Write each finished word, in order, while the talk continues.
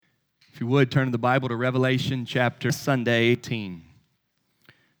If you would, turn to the Bible to Revelation chapter Sunday 18.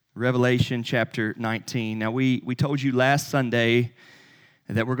 Revelation chapter 19. Now, we told you last Sunday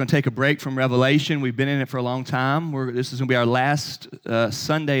that we're going to take a break from Revelation. We've been in it for a long time. This is going to be our last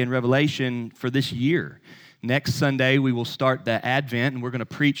Sunday in Revelation for this year. Next Sunday, we will start the Advent, and we're going to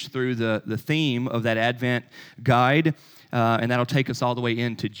preach through the theme of that Advent guide, and that'll take us all the way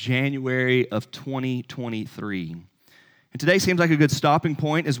into January of 2023. And today seems like a good stopping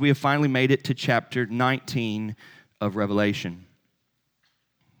point as we have finally made it to chapter 19 of Revelation.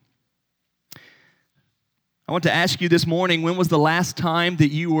 I want to ask you this morning, when was the last time that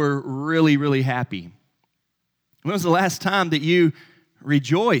you were really, really happy? When was the last time that you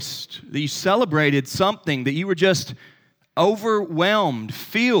rejoiced, that you celebrated something, that you were just overwhelmed,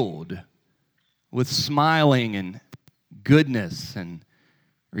 filled with smiling and goodness and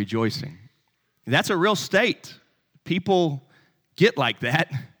rejoicing? That's a real state. People get like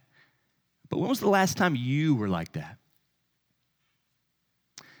that. But when was the last time you were like that?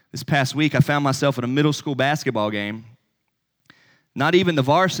 This past week, I found myself at a middle school basketball game. Not even the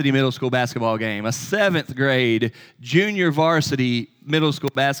varsity middle school basketball game, a 7th grade junior varsity middle school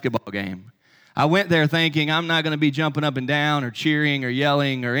basketball game. I went there thinking I'm not going to be jumping up and down or cheering or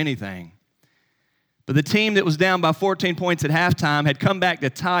yelling or anything. But the team that was down by 14 points at halftime had come back to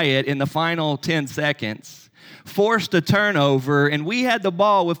tie it in the final 10 seconds, forced a turnover, and we had the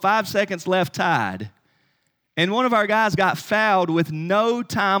ball with 5 seconds left tied. And one of our guys got fouled with no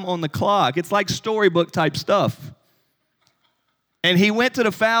time on the clock. It's like storybook type stuff. And he went to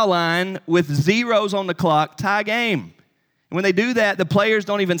the foul line with zeros on the clock, tie game. And when they do that, the players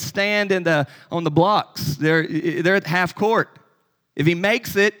don't even stand on the blocks. They're at half court. If he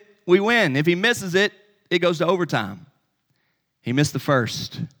makes it, we win. If he misses it, it goes to overtime. He missed the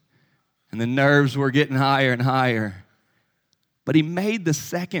first, and the nerves were getting higher and higher. But he made the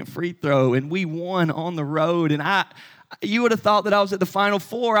second free throw, and we won on the road. And you would have thought that I was at the Final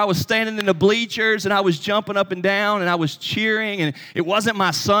Four. I was standing in the bleachers, and I was jumping up and down, and I was cheering. And it wasn't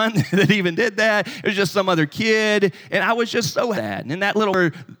my son that even did that. It was just some other kid. And I was just so happy. And in that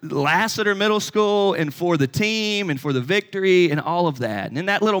little Lassiter Middle School, and for the team, and for the victory, and all of that. And in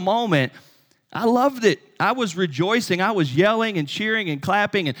that little moment, I loved it. I was rejoicing. I was yelling and cheering and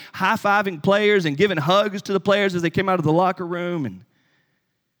clapping and high-fiving players and giving hugs to the players as they came out of the locker room. And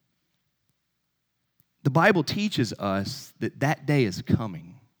the Bible teaches us that that day is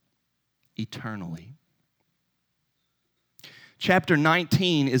coming eternally. Chapter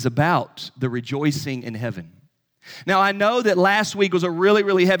 19 is about the rejoicing in heaven. Now, I know that last week was a really,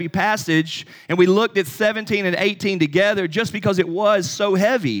 really heavy passage, and we looked at 17 and 18 together just because it was so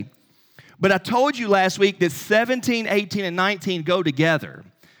heavy. But I told you last week that 17, 18, and 19 go together.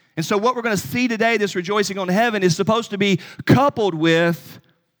 And so what we're going to see today, this rejoicing on heaven, is supposed to be coupled with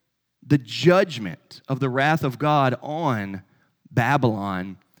the judgment of the wrath of God on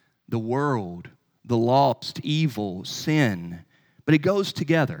Babylon, the world, the lost, evil, sin. But it goes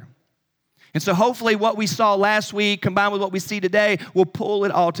together. And so hopefully what we saw last week combined with what we see today will pull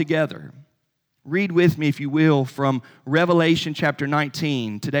it all together. Read with me, if you will, from Revelation chapter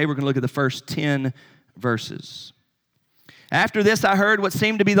 19. Today we're going to look at the first 10 verses. After this I heard what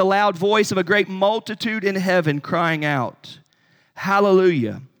seemed to be the loud voice of a great multitude in heaven crying out,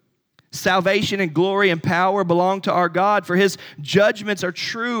 "Hallelujah! Salvation and glory and power belong to our God, for his judgments are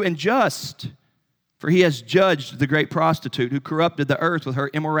true and just. For he has judged the great prostitute who corrupted the earth with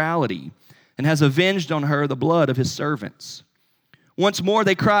her immorality and has avenged on her the blood of his servants." Once more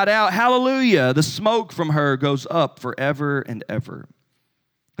they cried out, "Hallelujah! The smoke from her goes up forever and ever."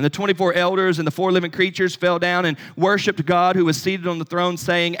 And the 24 elders and the 4 living creatures fell down and worshiped God who was seated on the throne,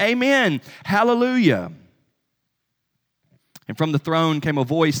 saying, "Amen, hallelujah." And from the throne came a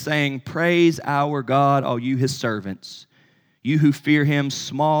voice saying, "Praise our God, all you his servants, you who fear him,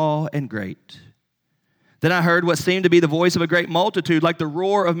 small and great." Then I heard what seemed to be the voice of a great multitude, like the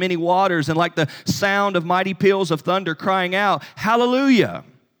roar of many waters and like the sound of mighty peals of thunder, crying out, "Hallelujah!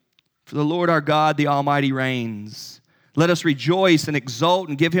 For the Lord our God, the Almighty reigns. Let us rejoice and exult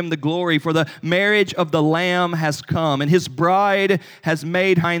and give him the glory, for the marriage of the Lamb has come, and his bride has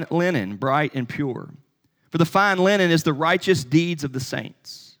made fine linen, bright and pure. For the fine linen is the righteous deeds of the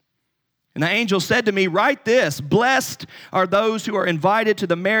saints." And the angel said to me, "Write this, blessed are those who are invited to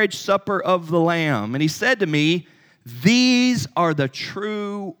the marriage supper of the Lamb." And he said to me, "These are the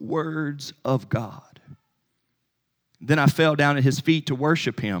true words of God." Then I fell down at his feet to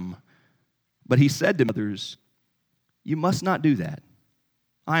worship him. But he said to others, "You must not do that.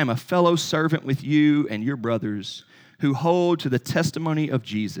 I am a fellow servant with you and your brothers who hold to the testimony of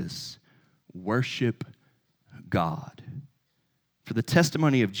Jesus. Worship God. For the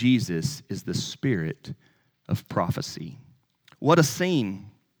testimony of Jesus is the spirit of prophecy. What a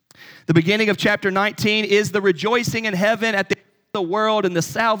scene. The beginning of chapter 19 is the rejoicing in heaven at the end of the world and the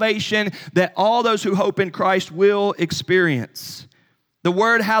salvation that all those who hope in Christ will experience. The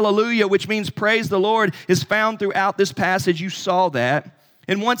word hallelujah, which means praise the Lord, is found throughout this passage. You saw that.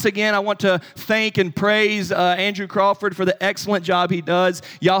 And once again, I want to thank and praise Andrew Crawford for the excellent job he does.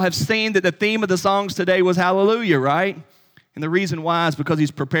 Y'all have seen that the theme of the songs today was hallelujah, right? And the reason why is because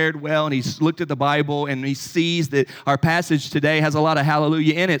he's prepared well and he's looked at the Bible and he sees that our passage today has a lot of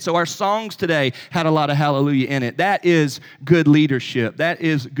hallelujah in it. So our songs today had a lot of hallelujah in it. That is good leadership. That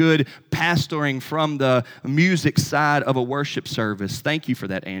is good pastoring from the music side of a worship service. Thank you for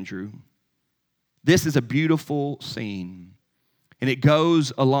that, Andrew. This is a beautiful scene. And it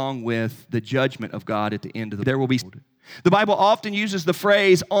goes along with the judgment of God at the end of the day. There will be. The Bible often uses the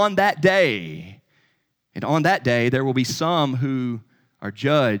phrase, on that day. And on that day, there will be some who are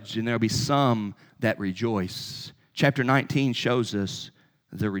judged, and there will be some that rejoice. Chapter 19 shows us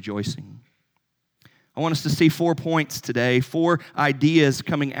the rejoicing. I want us to see 4 points today, 4 ideas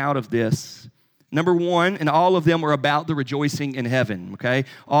coming out of this. Number 1, and all of them are about the rejoicing in heaven, okay?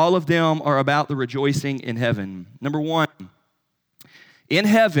 All of them are about the rejoicing in heaven. Number 1, in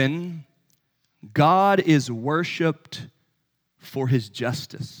heaven, God is worshiped for his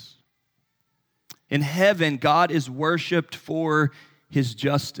justice. In heaven, God is worshiped for his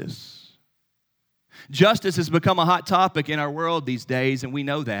justice. Justice has become a hot topic in our world these days, and we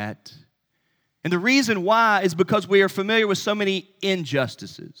know that. And the reason why is because we are familiar with so many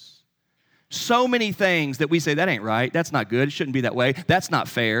injustices. So many things that we say, that ain't right, that's not good, it shouldn't be that way, that's not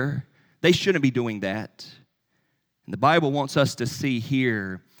fair, they shouldn't be doing that. And the Bible wants us to see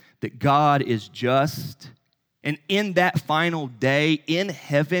here that God is just. And in that final day, in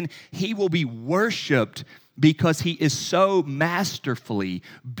heaven, he will be worshiped because he is so masterfully,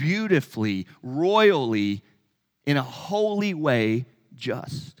 beautifully, royally, in a holy way,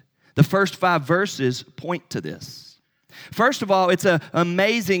 just. The first 5 verses point to this. First of all, it's an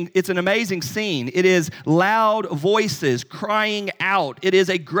amazing scene. It is loud voices crying out. It is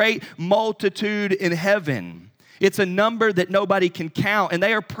a great multitude in heaven. It's a number that nobody can count, and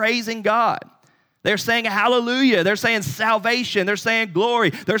they are praising God. They're saying hallelujah. They're saying salvation. They're saying glory.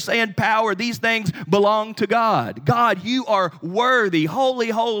 They're saying power. These things belong to God. God, you are worthy.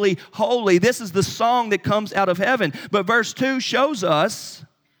 Holy, holy, holy. This is the song that comes out of heaven. But verse 2 shows us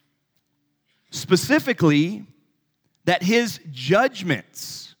specifically that his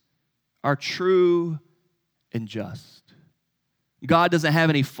judgments are true and just. God doesn't have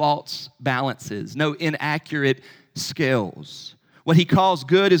any false balances, no inaccurate scales. What he calls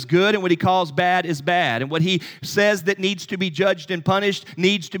good is good, and what he calls bad is bad. And what he says that needs to be judged and punished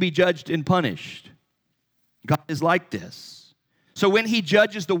needs to be judged and punished. God is like this. So when he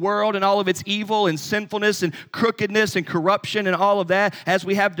judges the world and all of its evil and sinfulness and crookedness and corruption and all of that, as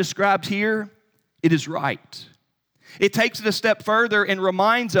we have described here, it is right. It takes it a step further and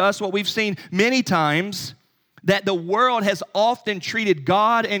reminds us what we've seen many times, that the world has often treated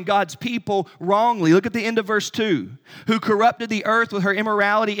God and God's people wrongly. Look at the end of verse 2. Who corrupted the earth with her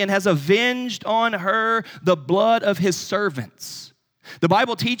immorality and has avenged on her the blood of his servants. The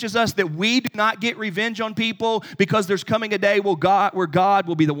Bible teaches us that we do not get revenge on people because there's coming a day where God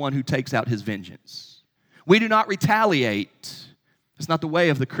will be the one who takes out his vengeance. We do not retaliate. It's not the way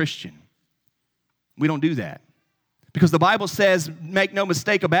of the Christian. We don't do that. Because the Bible says, make no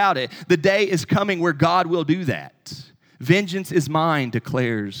mistake about it, the day is coming where God will do that. Vengeance is mine,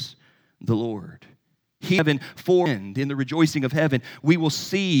 declares the Lord. Heaven in the rejoicing of heaven, we will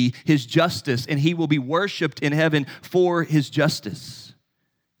see his justice, and he will be worshiped in heaven for his justice.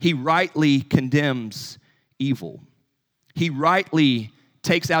 He rightly condemns evil. He rightly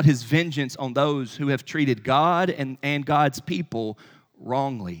takes out his vengeance on those who have treated God and God's people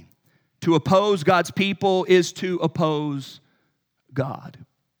wrongly. To oppose God's people is to oppose God.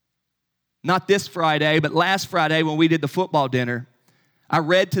 Not this Friday, but last Friday when we did the football dinner, I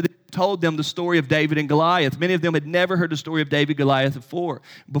told them the story of David and Goliath. Many of them had never heard the story of David and Goliath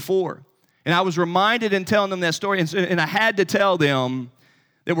before. And I was reminded in telling them that story, and I had to tell them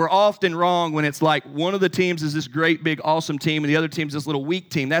that we're often wrong when it's like one of the teams is this great, big, awesome team, and the other team's this little weak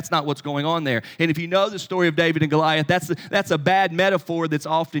team. That's not what's going on there. And if you know the story of David and Goliath, that's a bad metaphor that's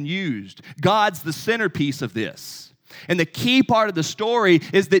often used. God's the centerpiece of this. And the key part of the story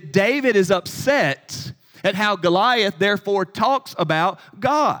is that David is upset at how Goliath, therefore, talks about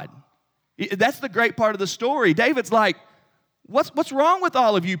God. That's the great part of the story. David's like, what's wrong with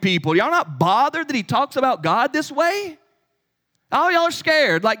all of you people? Y'all not bothered that he talks about God this way? Oh, y'all are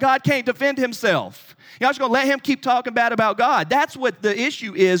scared, like God can't defend himself. Y'all just going to let him keep talking bad about God. That's what the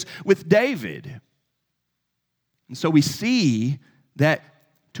issue is with David. And so we see that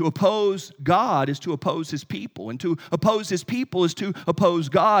to oppose God is to oppose his people. And to oppose his people is to oppose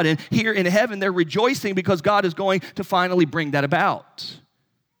God. And here in heaven, they're rejoicing because God is going to finally bring that about.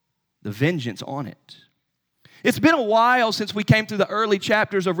 The vengeance on it. It's been a while since we came through the early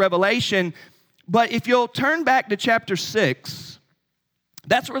chapters of Revelation. But if you'll turn back to chapter 6,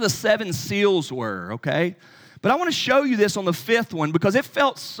 that's where the 7 seals were, okay? But I want to show you this on the 5th one because it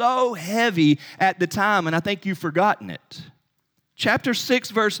felt so heavy at the time, and I think you've forgotten it. Chapter 6,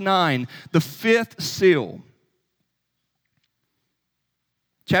 verse 9, the 5th seal.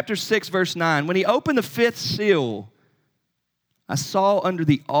 Chapter 6, verse 9. When he opened the 5th seal, I saw under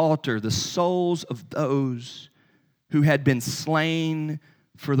the altar the souls of those who had been slain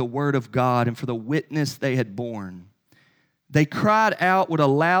for the word of God and for the witness they had borne. They cried out with a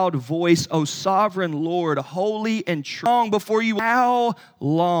loud voice, O sovereign Lord, holy and true. Long before you. How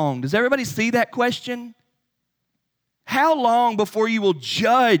long? Does everybody see that question? How long before you will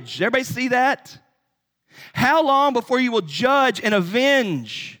judge? Does everybody see that? How long before you will judge and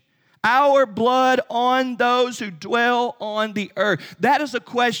avenge our blood on those who dwell on the earth? That is a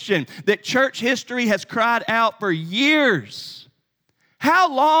question that church history has cried out for years.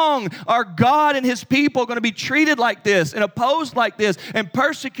 How long are God and his people going to be treated like this and opposed like this and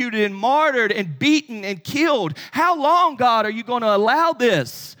persecuted and martyred and beaten and killed? How long, God, are you going to allow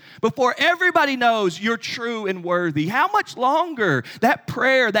this before everybody knows you're true and worthy? How much longer? That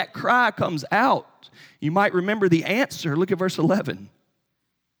prayer, that cry comes out. You might remember the answer. Look at verse 11.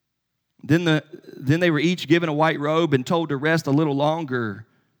 Then they were each given a white robe and told to rest a little longer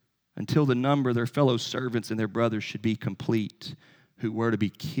until the number of their fellow servants and their brothers should be complete, who were to be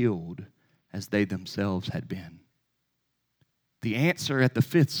killed as they themselves had been. The answer at the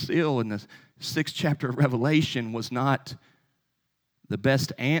 5th seal in the 6th chapter of Revelation was not the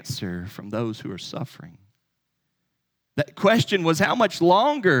best answer from those who are suffering. That question was, how much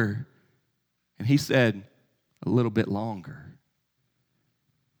longer? And he said, a little bit longer.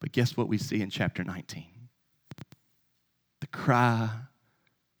 But guess what we see in chapter 19? The cry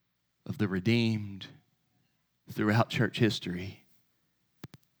of the redeemed throughout church history.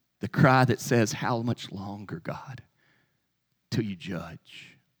 The cry that says, how much longer, God, till you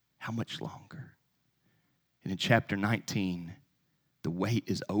judge? How much longer? And in chapter 19, the wait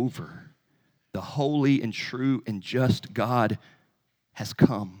is over. The holy and true and just God has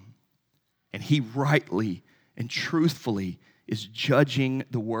come. And he rightly and truthfully is judging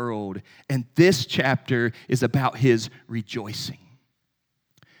the world. And this chapter is about his rejoicing.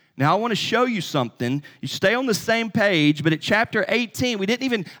 Now, I want to show you something. You stay on the same page, but at chapter 18, I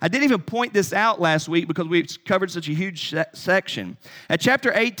didn't even point this out last week because we covered such a huge section. At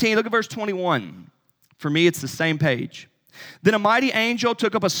chapter 18, look at verse 21. For me, it's the same page. Then a mighty angel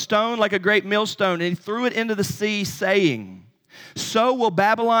took up a stone like a great millstone, and he threw it into the sea, saying, so will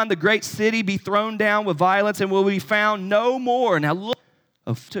Babylon, the great city, be thrown down with violence and will be found no more. Now look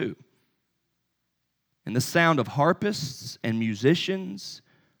of 2. And the sound of harpists and musicians,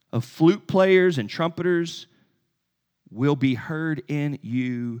 of flute players and trumpeters will be heard in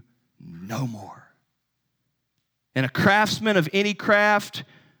you no more. And a craftsman of any craft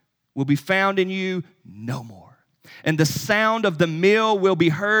will be found in you no more. And the sound of the mill will be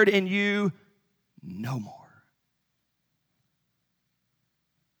heard in you no more.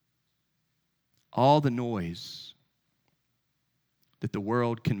 All the noise that the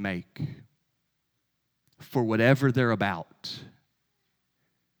world can make for whatever they're about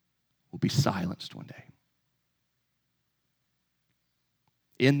will be silenced one day.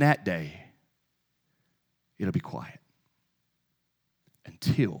 In that day, it'll be quiet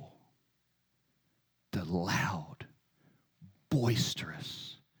until the loud,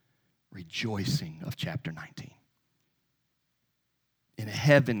 boisterous rejoicing of chapter 19. In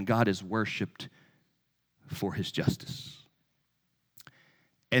heaven, God is worshiped for his justice.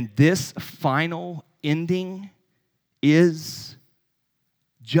 And this final ending is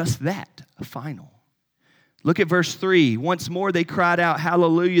just that, a final. Look at verse 3. Once more they cried out,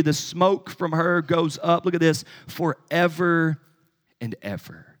 hallelujah. The smoke from her goes up. Look at this. Forever and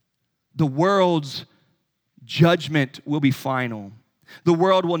ever. The world's judgment will be final. The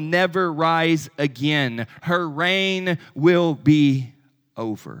world will never rise again. Her reign will be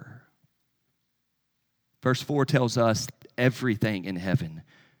over. Verse 4 tells us everything in heaven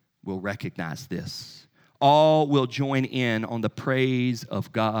will recognize this. All will join in on the praise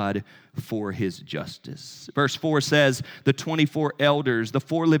of God for his justice. Verse 4 says, the 24 elders, the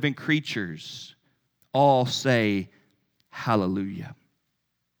 4 living creatures, all say, hallelujah.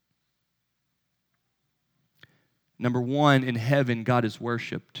 Number one, in heaven, God is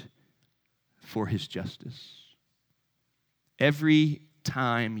worshiped for his justice. Every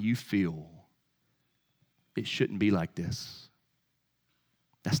time you feel it shouldn't be like this,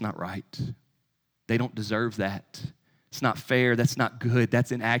 that's not right. They don't deserve that. It's not fair. That's not good.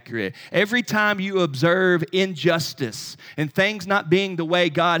 That's inaccurate. Every time you observe injustice and things not being the way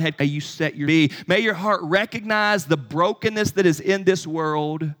God had, may you set your be. May your heart recognize the brokenness that is in this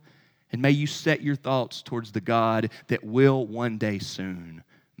world, and may you set your thoughts towards the God that will one day soon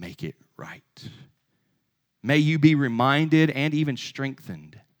make it right. May you be reminded and even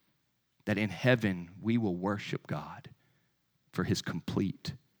strengthened that in heaven we will worship God for his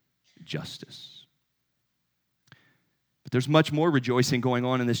complete justice. But there's much more rejoicing going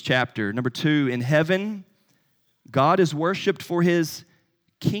on in this chapter. Number two, in heaven, God is worshiped for his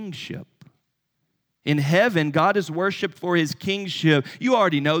kingship. In heaven, God is worshiped for his kingship. You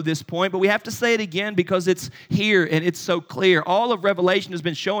already know this point, but we have to say it again because it's here and it's so clear. All of Revelation has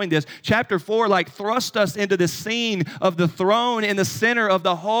been showing this. Chapter 4 thrust us into this scene of the throne in the center of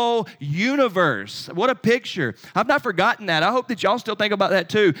the whole universe. What a picture. I've not forgotten that. I hope that y'all still think about that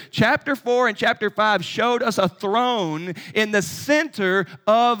too. Chapter 4 and chapter 5 showed us a throne in the center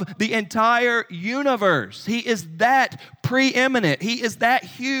of the entire universe. He is that preeminent. He is that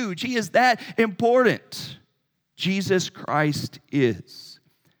huge. He is that important. Jesus Christ is.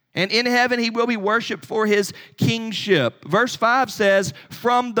 And in heaven, he will be worshiped for his kingship. Verse 5 says,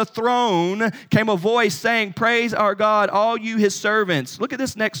 from the throne came a voice saying, praise our God, all you his servants. Look at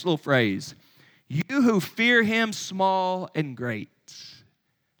this next little phrase. You who fear him, small and great.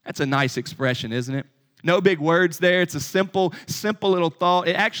 That's a nice expression, isn't it? No big words there. It's a simple little thought.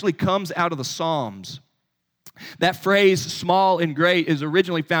 It actually comes out of the Psalms. That phrase, small and great, is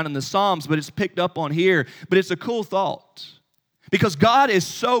originally found in the Psalms, but it's picked up on here. But it's a cool thought. Because God is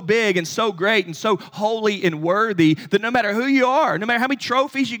so big and so great and so holy and worthy that no matter who you are, no matter how many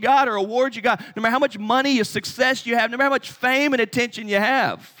trophies you got or awards you got, no matter how much money or success you have, no matter how much fame and attention you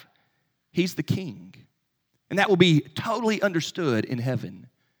have, he's the king. And that will be totally understood in heaven.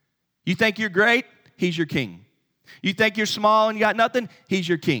 You think you're great? He's your king. You think you're small and you got nothing? He's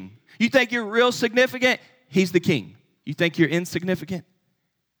your king. You think you're real significant? He's the king. You think you're insignificant?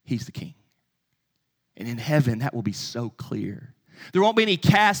 He's the king. And in heaven, that will be so clear. There won't be any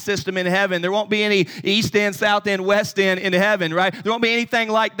caste system in heaven. There won't be any East End, South End, West End in heaven, right? There won't be anything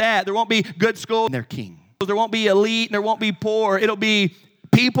like that. There won't be good school. And they're king. There won't be elite and there won't be poor. It'll be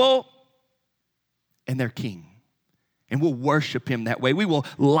people and they're king. And we'll worship him that way. We will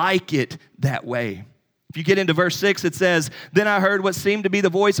like it that way. If you get into verse 6, it says, then I heard what seemed to be the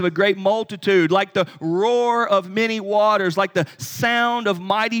voice of a great multitude, like the roar of many waters, like the sound of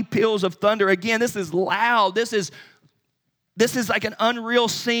mighty peals of thunder. Again, this is loud. This is like an unreal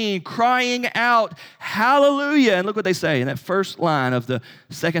scene, crying out, hallelujah. And look what they say in that first line of the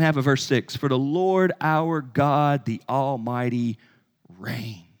second half of verse 6. For the Lord our God, the Almighty,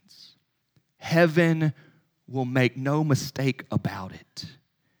 reigns. Heaven will make no mistake about it.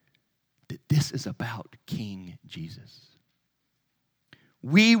 That this is about King Jesus.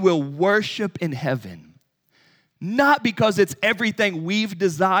 We will worship in heaven, not because it's everything we've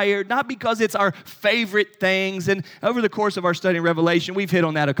desired, not because it's our favorite things. And over the course of our study in Revelation, we've hit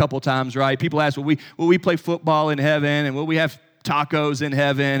on that a couple times, right? People ask, will we play football in heaven? And will we have tacos in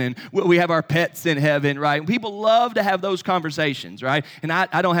heaven? And will we have our pets in heaven, right? And people love to have those conversations, right? And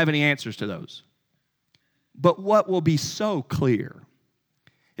I don't have any answers to those. But what will be so clear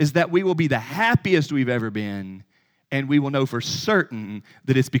is that we will be the happiest we've ever been, and we will know for certain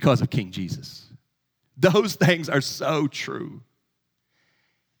that it's because of King Jesus. Those things are so true.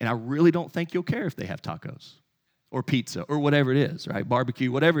 And I really don't think you'll care if they have tacos or pizza or whatever it is, right?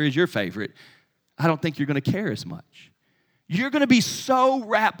 Barbecue, whatever is your favorite. I don't think you're going to care as much. You're going to be so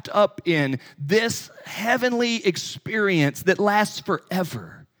wrapped up in this heavenly experience that lasts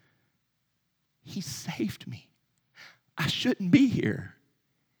forever. He saved me. I shouldn't be here.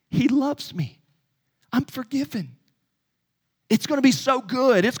 He loves me. I'm forgiven. It's going to be so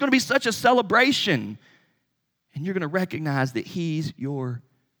good. It's going to be such a celebration. And you're going to recognize that he's your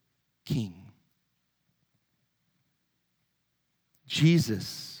king.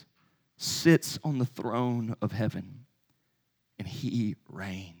 Jesus sits on the throne of heaven and he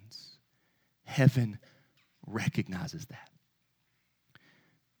reigns. Heaven recognizes that.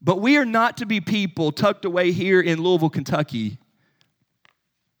 But we are not to be people tucked away here in Louisville, Kentucky,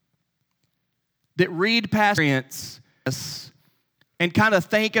 that read past experience and kind of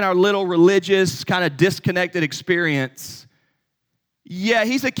think in our little religious, kind of disconnected experience, yeah,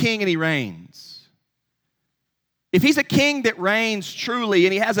 he's a king and he reigns. If he's a king that reigns truly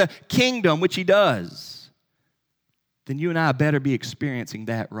and he has a kingdom, which he does, then you and I better be experiencing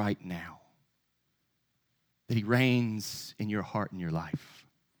that right now. That he reigns in your heart and your life.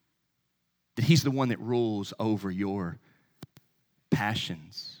 That he's the one that rules over your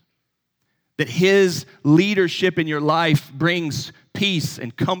passions. That his leadership in your life brings peace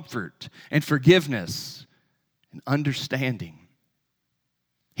and comfort and forgiveness and understanding.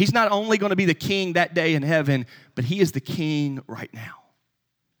 He's not only going to be the king that day in heaven, but he is the king right now.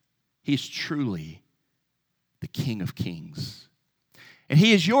 He is truly the King of Kings. And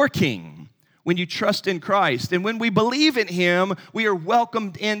he is your king when you trust in Christ. And when we believe in him, we are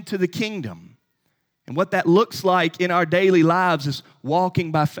welcomed into the kingdom. And what that looks like in our daily lives is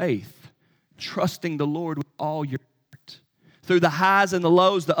walking by faith, trusting the Lord with all your heart. Through the highs and the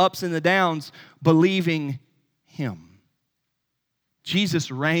lows, the ups and the downs, believing him.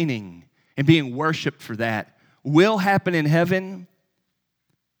 Jesus reigning and being worshiped for that will happen in heaven,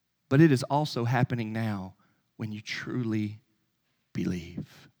 but it is also happening now when you truly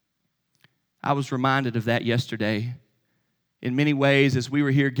believe. I was reminded of that yesterday. In many ways, as we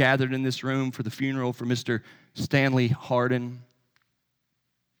were here gathered in this room for the funeral for Mr. Stanley Hardin.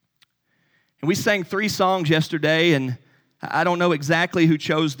 And we sang 3 songs yesterday, and I don't know exactly who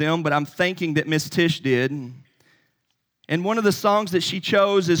chose them, but I'm thinking that Miss Tish did. And one of the songs that she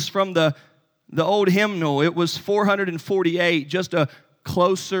chose is from the old hymnal. It was 448, Just a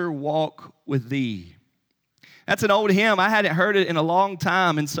Closer Walk with Thee. That's an old hymn. I hadn't heard it in a long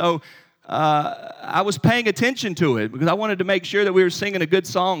time, and so I was paying attention to it because I wanted to make sure that we were singing a good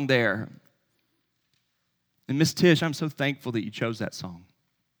song there. And Miss Tish, I'm so thankful that you chose that song.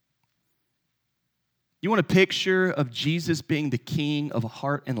 You want a picture of Jesus being the king of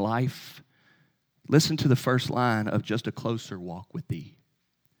heart and life? Listen to the first line of Just a Closer Walk with Thee.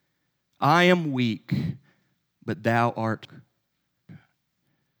 I am weak, but thou art.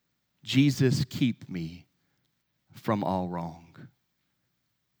 Jesus, keep me from all wrong.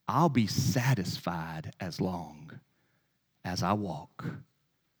 I'll be satisfied as long as I walk.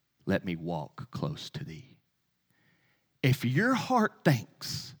 Let me walk close to thee. If your heart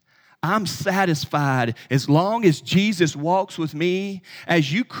thinks, I'm satisfied as long as Jesus walks with me,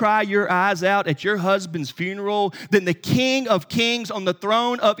 as you cry your eyes out at your husband's funeral, then the King of Kings on the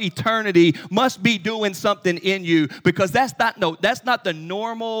throne of eternity must be doing something in you, because that's not the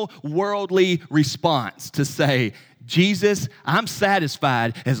normal worldly response to say, Jesus, I'm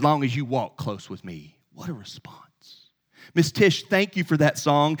satisfied as long as you walk close with me. What a response. Miss Tish, thank you for that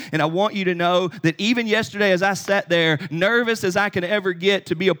song. And I want you to know that even yesterday as I sat there, nervous as I can ever get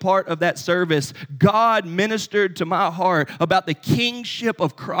to be a part of that service, God ministered to my heart about the kingship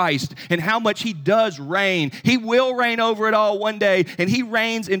of Christ and how much he does reign. He will reign over it all one day, and he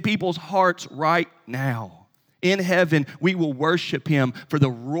reigns in people's hearts right now. In heaven, we will worship him for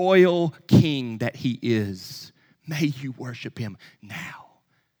the royal king that he is. May you worship him now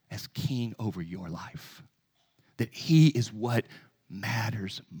as king over your life. That he is what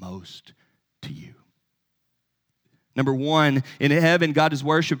matters most to you. Number 1, in heaven, God is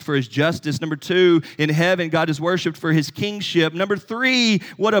worshiped for his justice. Number 2, in heaven, God is worshiped for his kingship. Number 3,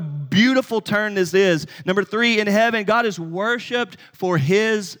 what a beautiful turn this is. Number 3, in heaven, God is worshiped for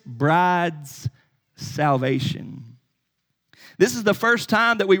his bride's salvation. This is the first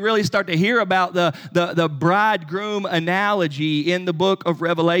time that we really start to hear about the bridegroom analogy in the book of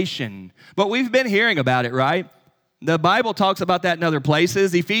Revelation. But we've been hearing about it, right? The Bible talks about that in other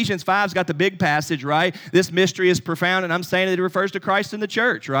places. Ephesians 5's got the big passage, right? This mystery is profound, and I'm saying that it refers to Christ in the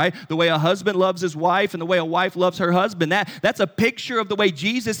church, right? The way a husband loves his wife and the way a wife loves her husband. That's a picture of the way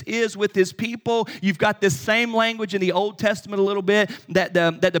Jesus is with his people. You've got this same language in the Old Testament a little bit, that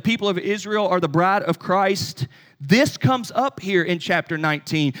the people of Israel are the bride of Christ. This comes up here in chapter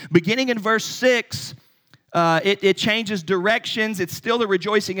 19. Beginning in verse 6, it changes directions. It's still the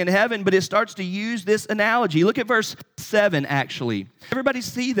rejoicing in heaven, but it starts to use this analogy. Look at verse 7, actually. Everybody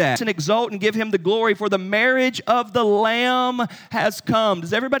see that? And exult and give him the glory, for the marriage of the Lamb has come.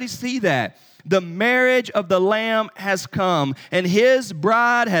 Does everybody see that? The marriage of the Lamb has come, and his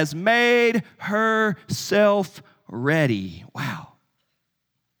bride has made herself ready. Wow.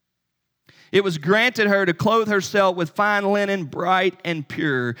 It was granted her to clothe herself with fine linen, bright and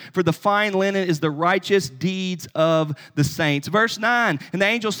pure. For the fine linen is the righteous deeds of the saints. Verse 9, and the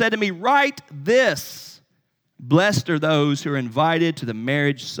angel said to me, write this, blessed are those who are invited to the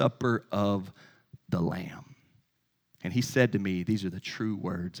marriage supper of the Lamb. And he said to me, these are the true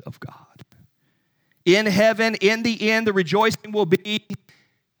words of God. In heaven, in the end, the rejoicing will be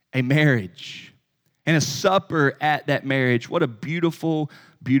a marriage and a supper at that marriage. What a beautiful,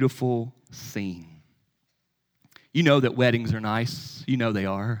 beautiful scene. You know that weddings are nice. You know they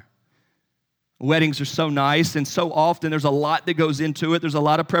are. Weddings are so nice, and so often there's a lot that goes into it. There's a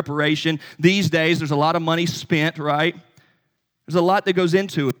lot of preparation. These days, there's a lot of money spent, right? There's a lot that goes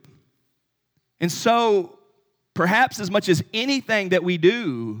into it. And so, perhaps as much as anything that we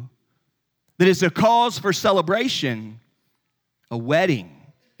do that is a cause for celebration, a wedding,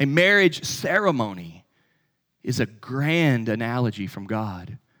 a marriage ceremony is a grand analogy from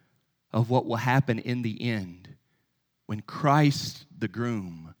God of what will happen in the end when Christ, the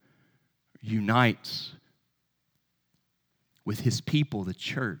groom, unites with his people, the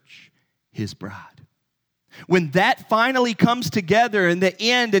church, his bride. When that finally comes together in the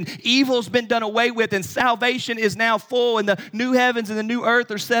end and evil's been done away with and salvation is now full and the new heavens and the new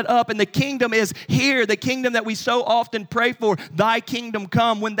earth are set up and the kingdom is here, the kingdom that we so often pray for, thy kingdom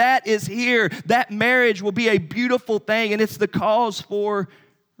come. When that is here, that marriage will be a beautiful thing, and it's the cause for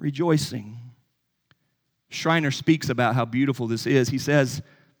rejoicing. Schreiner speaks about how beautiful this is. He says,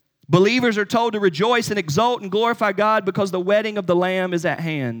 believers are told to rejoice and exult and glorify God because the wedding of the Lamb is at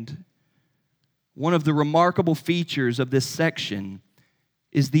hand. One of the remarkable features of this section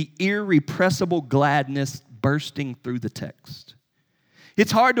is the irrepressible gladness bursting through the text.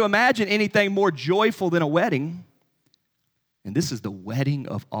 It's hard to imagine anything more joyful than a wedding, and this is the wedding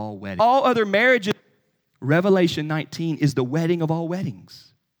of all weddings. All other marriages, Revelation 19 is the wedding of all weddings.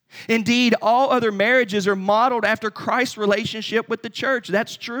 Indeed, all other marriages are modeled after Christ's relationship with the church.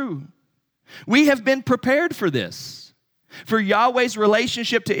 That's true. We have been prepared for this. For Yahweh's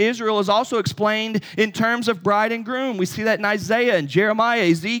relationship to Israel is also explained in terms of bride and groom. We see that in Isaiah and Jeremiah,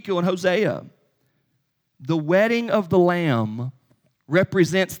 Ezekiel, and Hosea. The wedding of the Lamb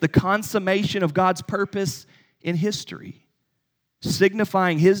represents the consummation of God's purpose in history,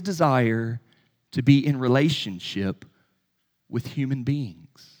 signifying his desire to be in relationship with human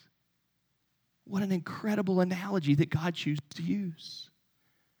beings. What an incredible analogy that God chooses to use.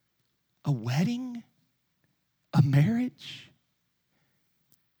 A wedding? A marriage?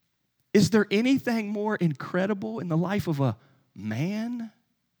 Is there anything more incredible in the life of a man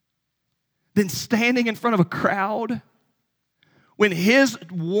than standing in front of a crowd when his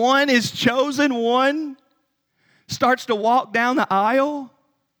one is chosen one starts to walk down the aisle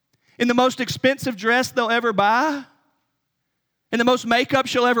in the most expensive dress they'll ever buy and the most makeup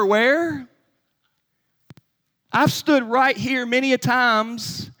she'll ever wear? I've stood right here many a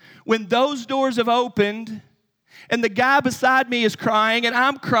times when those doors have opened and the guy beside me is crying, and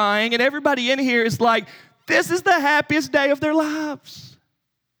I'm crying, and everybody in here is like, this is the happiest day of their lives.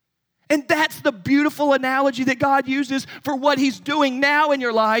 And that's the beautiful analogy that God uses for what he's doing now in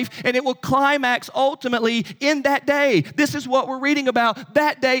your life, and it will climax ultimately in that day. This is what we're reading about.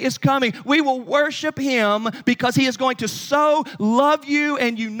 That day is coming. We will worship him because he is going to so love you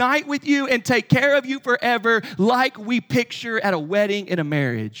and unite with you and take care of you forever like we picture at a wedding and a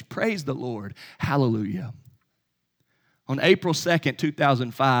marriage. Praise the Lord. Hallelujah. On April 2nd,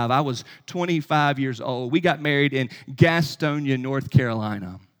 2005, I was 25 years old. We got married in Gastonia, North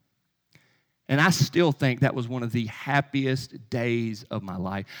Carolina. And I still think that was one of the happiest days of my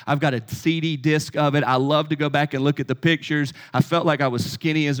life. I've got a CD disc of it. I love to go back and look at the pictures. I felt like I was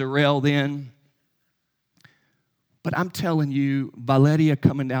skinny as a rail then. But I'm telling you, Valeria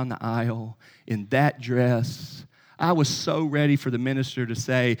coming down the aisle in that dress, I was so ready for the minister to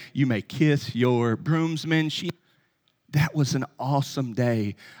say, you may kiss your groomsmen. That was an awesome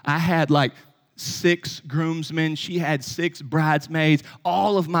day. I had like 6 groomsmen. She had 6 bridesmaids.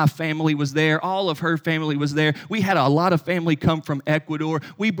 All of my family was there. All of her family was there. We had a lot of family come from Ecuador.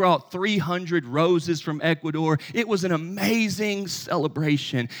 We brought 300 roses from Ecuador. It was an amazing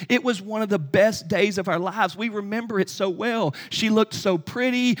celebration. It was one of the best days of our lives. We remember it so well. She looked so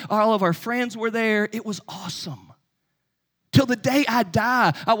pretty. All of our friends were there. It was awesome. Till the day I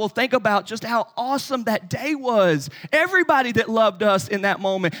die, I will think about just how awesome that day was. Everybody that loved us in that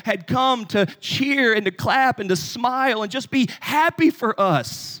moment had come to cheer and to clap and to smile and just be happy for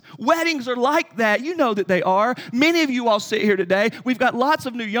us. Weddings are like that. You know that they are. Many of you all sit here today. We've got lots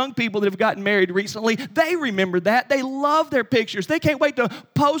of new young people that have gotten married recently. They remember that. They love their pictures. They can't wait to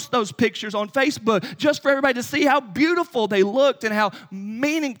post those pictures on Facebook just for everybody to see how beautiful they looked and how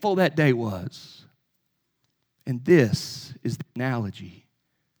meaningful that day was. And this is the analogy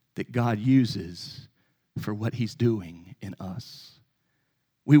that God uses for what he's doing in us.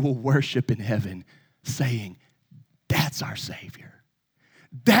 We will worship in heaven saying, that's our Savior.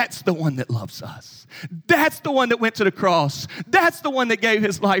 That's the one that loves us. That's the one that went to the cross. That's the one that gave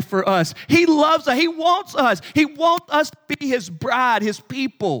his life for us. He loves us. He wants us. He wants us to be his bride, his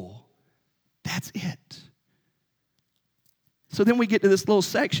people. That's it. So then we get to this little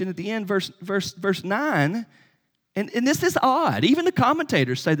section at the end, verse 9. And this is odd. Even the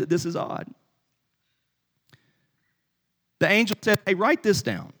commentators say that this is odd. The angel said, hey, write this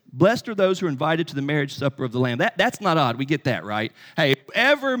down. Blessed are those who are invited to the marriage supper of the Lamb. That's not odd. We get that, right? Hey,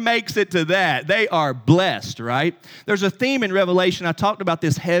 whoever makes it to that, they are blessed, right? There's a theme in Revelation. I talked about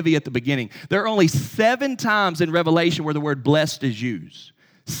this heavy at the beginning. There are only 7 times in Revelation where the word blessed is used.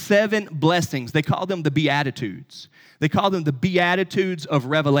 7 blessings. They call them the Beatitudes. They call them the Beatitudes of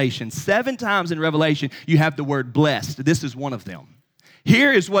Revelation. 7 times in Revelation, you have the word blessed. This is one of them.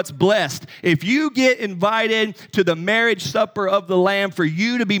 Here is what's blessed. If you get invited to the marriage supper of the Lamb for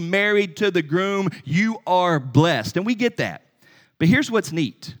you to be married to the groom, you are blessed. And we get that. But here's what's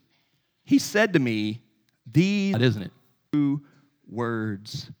neat. He said to me, these, isn't it, 2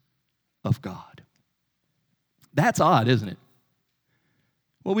 words of God. That's odd, isn't it?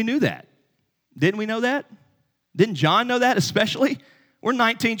 Well, we knew that. Didn't we know that? Didn't John know that especially? We're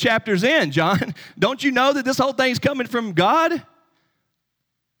 19 chapters in, John. Don't you know that this whole thing's coming from God?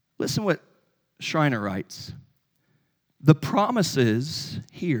 Listen what Schreiner writes. The promises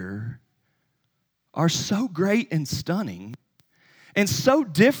here are so great and stunning and so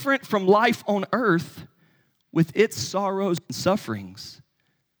different from life on earth with its sorrows and sufferings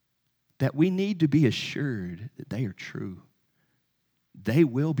that we need to be assured that they are true. They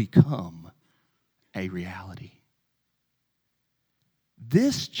will become a reality.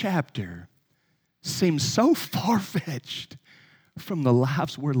 This chapter seems so far-fetched from the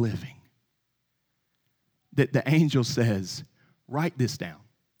lives we're living that the angel says, write this down.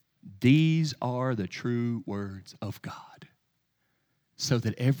 These are the true words of God, so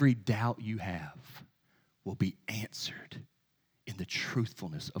that every doubt you have will be answered in the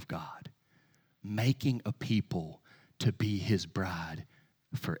truthfulness of God, making a people to be his bride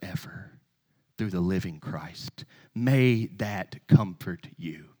forever through the living Christ. May that comfort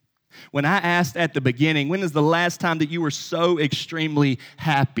you. When I asked at the beginning, when is the last time that you were so extremely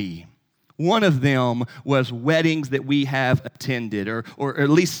happy? One of them was weddings that we have attended, or at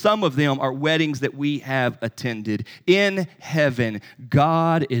least some of them are weddings that we have attended. In heaven,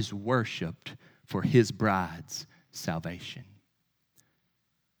 God is worshiped for his bride's salvation.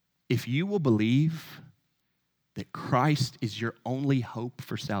 If you will believe that Christ is your only hope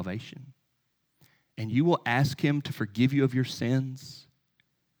for salvation, and you will ask him to forgive you of your sins,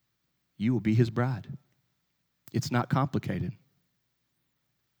 you will be his bride. It's not complicated.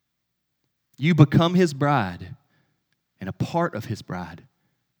 You become his bride and a part of his bride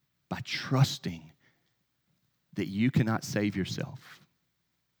by trusting that you cannot save yourself,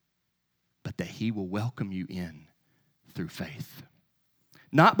 but that he will welcome you in through faith.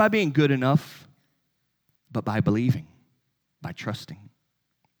 Not by being good enough, but by believing, by trusting.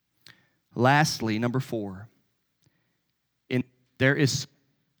 Lastly, number 4, there is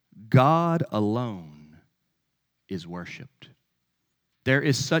God alone is worshiped. There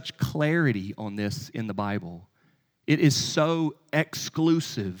is such clarity on this in the Bible. It is so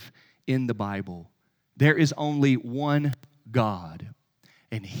exclusive in the Bible. There is only one God,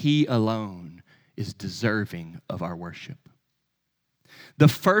 and he alone is deserving of our worship. The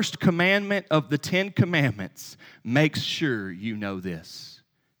first commandment of the 10 commandments makes sure you know this: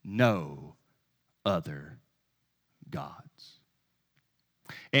 no other gods.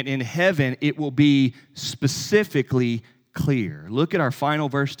 And in heaven, it will be specifically clear. Look at our final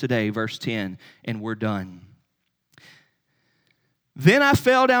verse today, verse 10, and we're done. Then I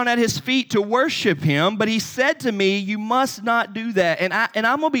fell down at his feet to worship him, but he said to me, you must not do that. And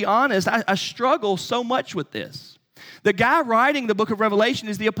I'm going to be honest, I struggle so much with this. The guy writing the book of Revelation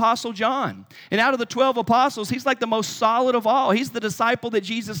is the Apostle John. And out of the 12 apostles, he's like the most solid of all. He's the disciple that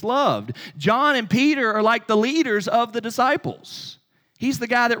Jesus loved. John and Peter are like the leaders of the disciples. He's the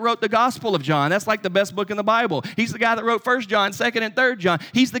guy that wrote the Gospel of John. That's like the best book in the Bible. He's the guy that wrote 1 John, 2nd and 3rd John.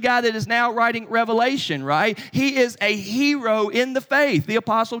 He's the guy that is now writing Revelation, right? He is a hero in the faith, the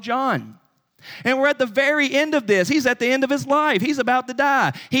Apostle John. And we're at the very end of this. He's at the end of his life. He's about to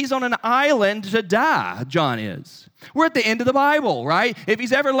die. He's on an island to die, John is. We're at the end of the Bible, right? If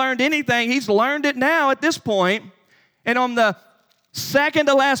he's ever learned anything, he's learned it now at this point. And on the second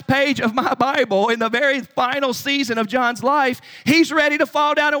to last page of my Bible, in the very final season of John's life, he's ready to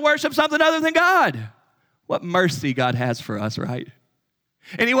fall down and worship something other than God. What mercy God has for us, right?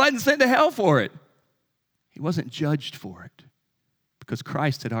 And he wasn't sent to hell for it. He wasn't judged for it because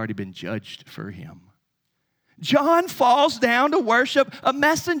Christ had already been judged for him. John falls down to worship a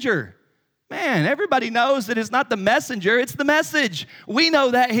messenger. Man, everybody knows that it's not the messenger, it's the message. We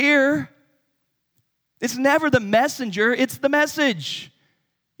know that here. It's never the messenger, it's the message.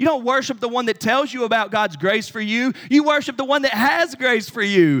 You don't worship the one that tells you about God's grace for you. You worship the one that has grace for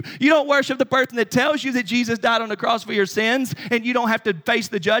you. You don't worship the person that tells you that Jesus died on the cross for your sins and you don't have to face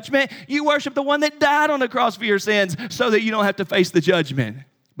the judgment. You worship the one that died on the cross for your sins so that you don't have to face the judgment.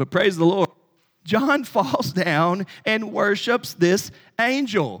 But praise the Lord, John falls down and worships this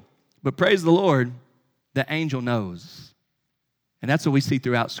angel. But praise the Lord, the angel knows. And that's what we see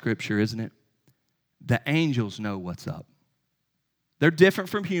throughout Scripture, isn't it? The angels know what's up. They're different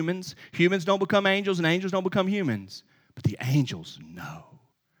from humans. Humans don't become angels and angels don't become humans. But the angels know.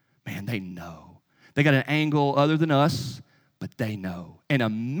 Man, they know. They got an angle other than us, but they know. And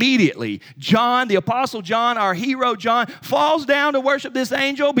immediately, John, the Apostle John, our hero John, falls down to worship this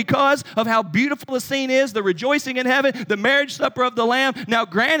angel because of how beautiful the scene is, the rejoicing in heaven, the marriage supper of the Lamb. Now,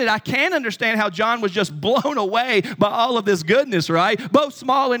 granted, I can understand how John was just blown away by all of this goodness, right? Both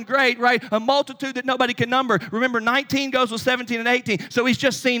small and great, right? A multitude that nobody can number. Remember, 19 goes with 17 and 18. So he's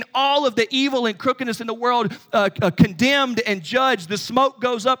just seen all of the evil and crookedness in the world condemned and judged. The smoke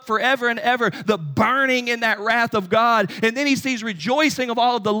goes up forever and ever, the burning in that wrath of God. And then he sees rejoicing of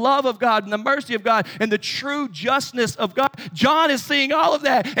all of the love of God and the mercy of God and the true justness of God. John is seeing all of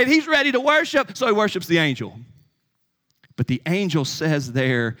that and he's ready to worship, so he worships the angel. But the angel says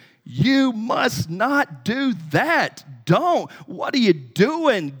there, you must not do that. Don't. What are you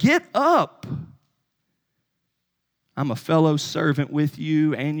doing? Get up. I'm a fellow servant with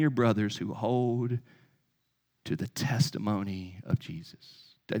you and your brothers who hold to the testimony of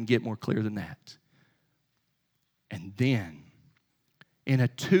Jesus. Doesn't get more clear than that. And then, in a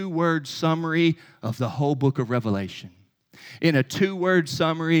 2-word summary of the whole book of Revelation, in a 2-word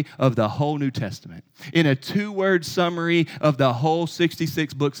summary of the whole New Testament, in a 2-word summary of the whole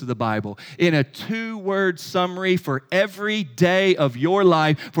 66 books of the Bible, in a 2-word summary for every day of your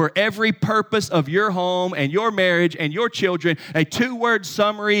life, for every purpose of your home and your marriage and your children, a 2-word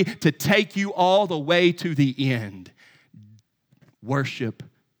summary to take you all the way to the end. Worship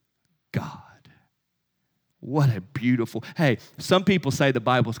God. What a beautiful, hey, some people say the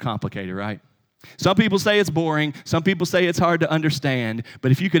Bible's complicated, right? Some people say it's boring. Some people say it's hard to understand.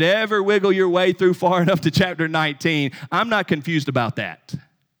 But if you could ever wiggle your way through far enough to chapter 19, I'm not confused about that.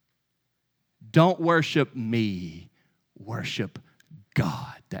 Don't worship me. Worship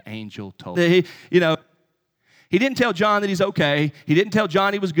God, the angel told him. He didn't tell John that he's okay. He didn't tell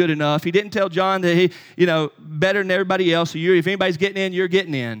John he was good enough. He didn't tell John that he, better than everybody else. So if anybody's getting in, you're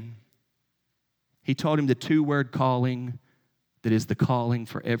getting in. He told him the 2-word calling that is the calling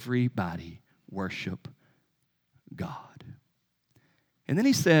for everybody. Worship God. And then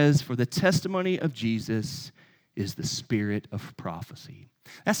he says, for the testimony of Jesus is the spirit of prophecy.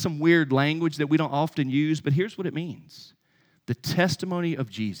 That's some weird language that we don't often use, but here's what it means. The testimony of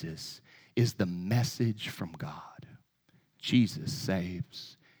Jesus is the message from God. Jesus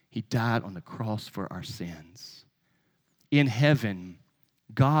saves. He died on the cross for our sins. In heaven,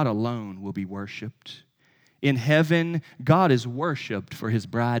 God alone will be worshiped. In heaven, God is worshiped for his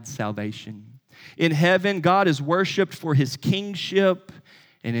bride's salvation. In heaven, God is worshiped for his kingship.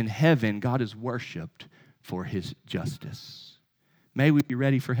 And in heaven, God is worshiped for his justice. May we be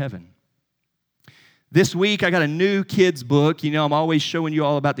ready for heaven. This week, I got a new kids book. I'm always showing you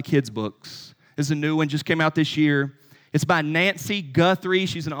all about the kids books. This is a new one, just came out this year. It's by Nancy Guthrie.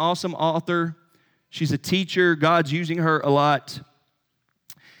 She's an awesome author. She's a teacher. God's using her a lot.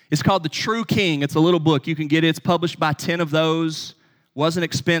 It's called The True King. It's a little book. You can get it. It's published by 10 of those. Wasn't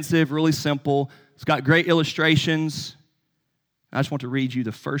expensive, really simple. It's got great illustrations. I just want to read you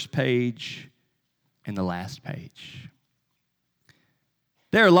the first page and the last page.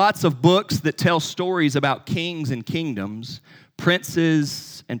 There are lots of books that tell stories about kings and kingdoms,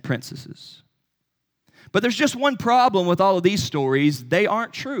 princes and princesses. But there's just one problem with all of these stories. They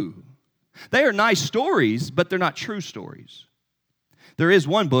aren't true. They are nice stories, but they're not true stories. There is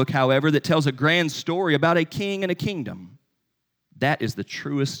one book, however, that tells a grand story about a king and a kingdom. That is the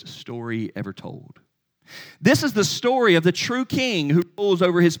truest story ever told. This is the story of the true king who rules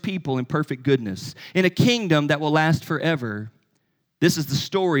over his people in perfect goodness, in a kingdom that will last forever. This is the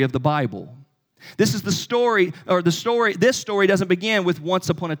story of the Bible. This story doesn't begin with once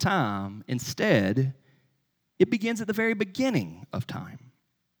upon a time. Instead, it begins at the very beginning of time.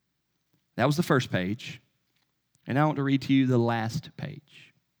 That was the first page. And I want to read to you the last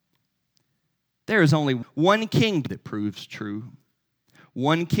page. There is only one kingdom that proves true.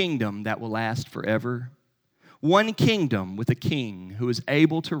 One kingdom that will last forever. One kingdom with a king who is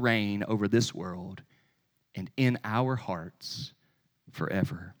able to reign over this world and in our hearts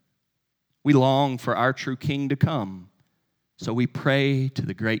forever. We long for our true king to come, so we pray to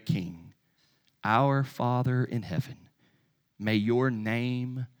the great king, our Father in heaven, May your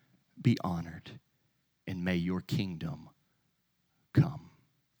name be honored, and may your kingdom come.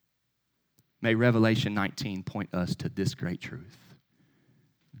 May Revelation 19 point us to this great truth.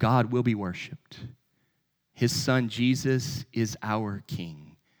 God will be worshiped. His Son Jesus is our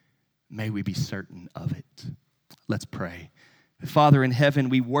King. May we be certain of it. Let's pray. Father in heaven,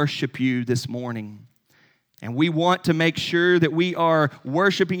 we worship you this morning. And we want to make sure that we are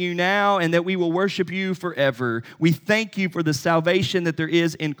worshiping you now and that we will worship you forever. We thank you for the salvation that there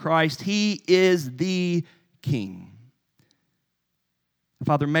is in Christ. He is the King.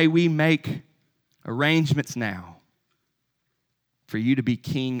 Father, may we make arrangements now for you to be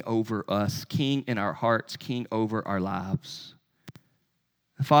king over us, king in our hearts, king over our lives.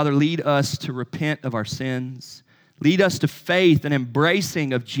 Father, lead us to repent of our sins. Lead us to faith and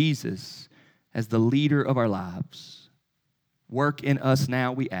embracing of Jesus as the leader of our lives. Work in us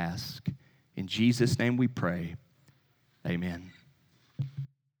now, we ask. In Jesus' name we pray. Amen.